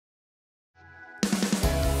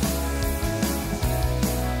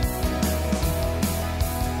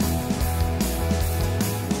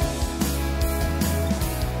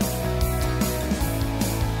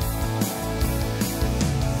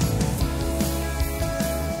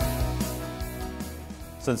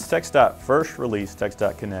Since TxDOT first released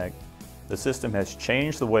TxDOT Connect, the system has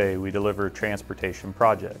changed the way we deliver transportation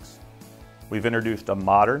projects. We've introduced a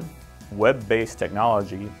modern, web-based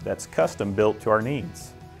technology that's custom-built to our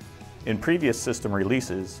needs. In previous system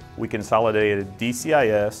releases, we consolidated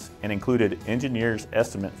DCIS and included engineer's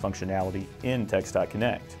estimate functionality in TxDOT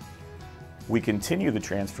Connect. We continue the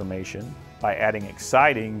transformation by adding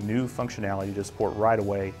exciting new functionality to support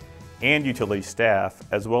right-of-way and utility staff,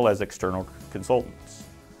 as well as external consultants.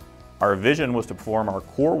 Our vision was to perform our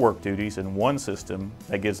core work duties in one system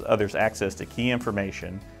that gives others access to key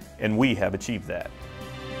information, and we have achieved that.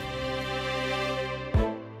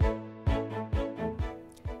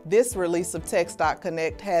 This release of TxDOT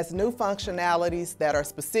Connect has new functionalities that are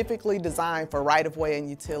specifically designed for right-of-way and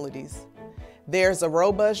utilities. There's a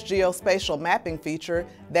robust geospatial mapping feature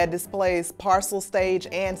that displays parcel stage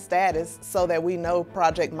and status so that we know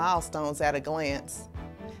project milestones at a glance.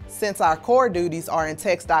 Since our core duties are in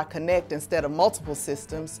TxDOT Connect instead of multiple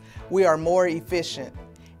systems, we are more efficient.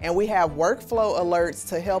 And we have workflow alerts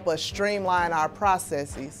to help us streamline our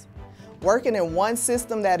processes. Working in one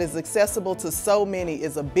system that is accessible to so many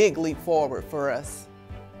is a big leap forward for us.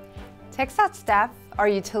 TxDOT staff, our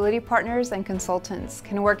utility partners and consultants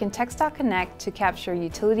can work in TxDOT Connect to capture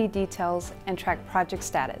utility details and track project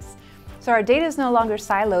status. So our data is no longer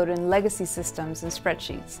siloed in legacy systems and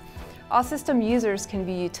spreadsheets. All system users can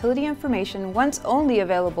view utility information once only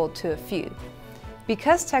available to a few.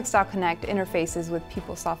 Because TxDOT Connect interfaces with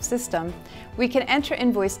PeopleSoft system, we can enter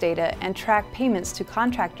invoice data and track payments to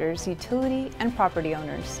contractors, utility, and property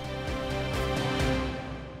owners.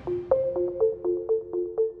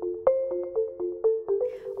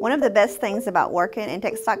 One of the best things about working in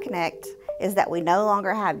TxDOT Connect is that we no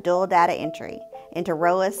longer have dual data entry into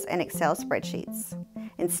ROAS and Excel spreadsheets.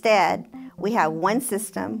 Instead, we have one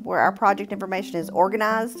system where our project information is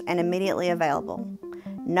organized and immediately available.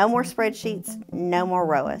 No more spreadsheets, no more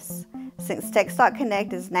ROAS. Since TxDOT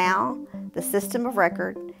Connect is now the system of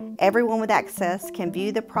record, everyone with access can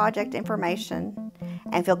view the project information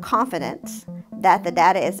and feel confident that the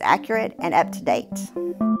data is accurate and up to date.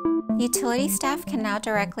 Utility staff can now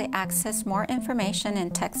directly access more information in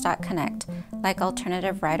TxDOT Connect, like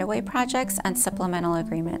alternative right-of-way projects and supplemental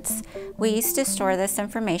agreements. We used to store this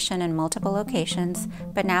information in multiple locations,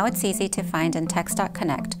 but now it's easy to find in TxDOT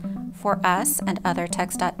Connect for us and other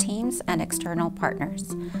TxDOT teams and external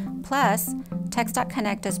partners. Plus, TxDOT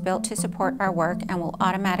Connect is built to support our work and will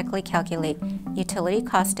automatically calculate utility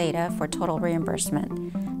cost data for total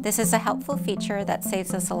reimbursement. This is a helpful feature that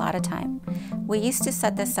saves us a lot of time. We used to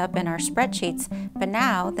set this up in our spreadsheets, but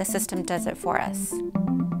now the system does it for us.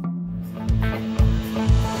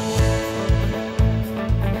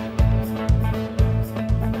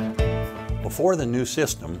 Before the new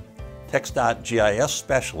system, TxDOT GIS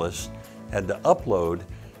specialists had to upload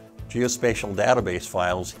geospatial database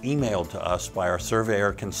files emailed to us by our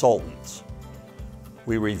surveyor consultants.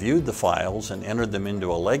 We reviewed the files and entered them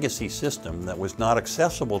into a legacy system that was not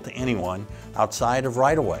accessible to anyone outside of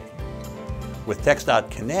right-of-way. With TxDOT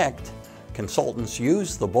Connect, consultants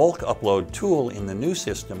use the bulk upload tool in the new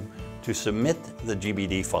system to submit the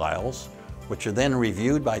GBD files, which are then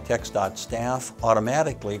reviewed by TxDOT staff,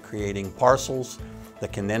 automatically creating parcels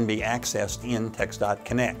that can then be accessed in TxDOT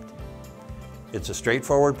Connect. It's a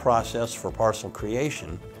straightforward process for parcel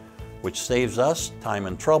creation, which saves us time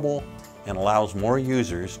and trouble and allows more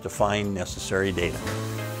users to find necessary data.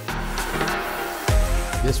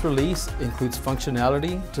 This release includes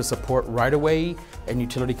functionality to support right-of-way and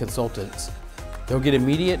utility consultants. They'll get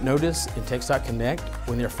immediate notice in TxDOT Connect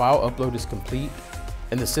when their file upload is complete,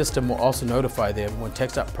 and the system will also notify them when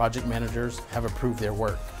TxDOT project managers have approved their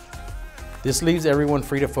work. This leaves everyone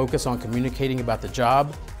free to focus on communicating about the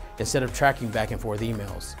job instead of tracking back and forth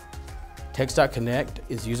emails. TxDOT Connect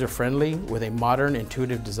is user-friendly with a modern,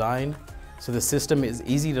 intuitive design, so the system is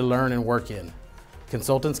easy to learn and work in.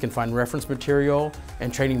 Consultants can find reference material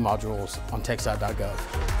and training modules on TxDOT.gov.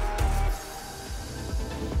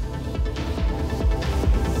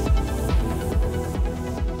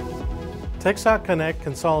 TxDOT Connect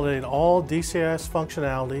consolidated all DCIS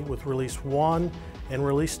functionality with Release 1 and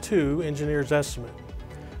Release 2 Engineer's Estimate.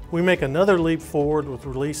 We make another leap forward with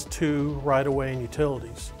Release 2 Right-of-Way and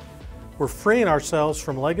Utilities. We're freeing ourselves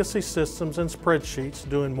from legacy systems and spreadsheets,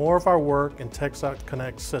 doing more of our work in TxDOT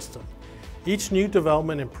Connect system. Each new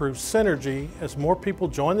development improves synergy as more people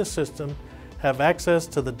join the system, have access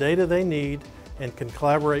to the data they need, and can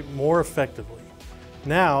collaborate more effectively.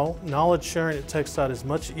 Now, knowledge sharing at TxDOT is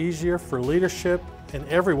much easier for leadership and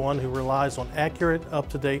everyone who relies on accurate,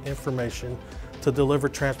 up-to-date information to deliver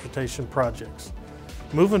transportation projects.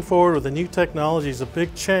 Moving forward with the new technology is a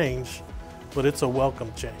big change, but it's a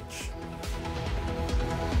welcome change.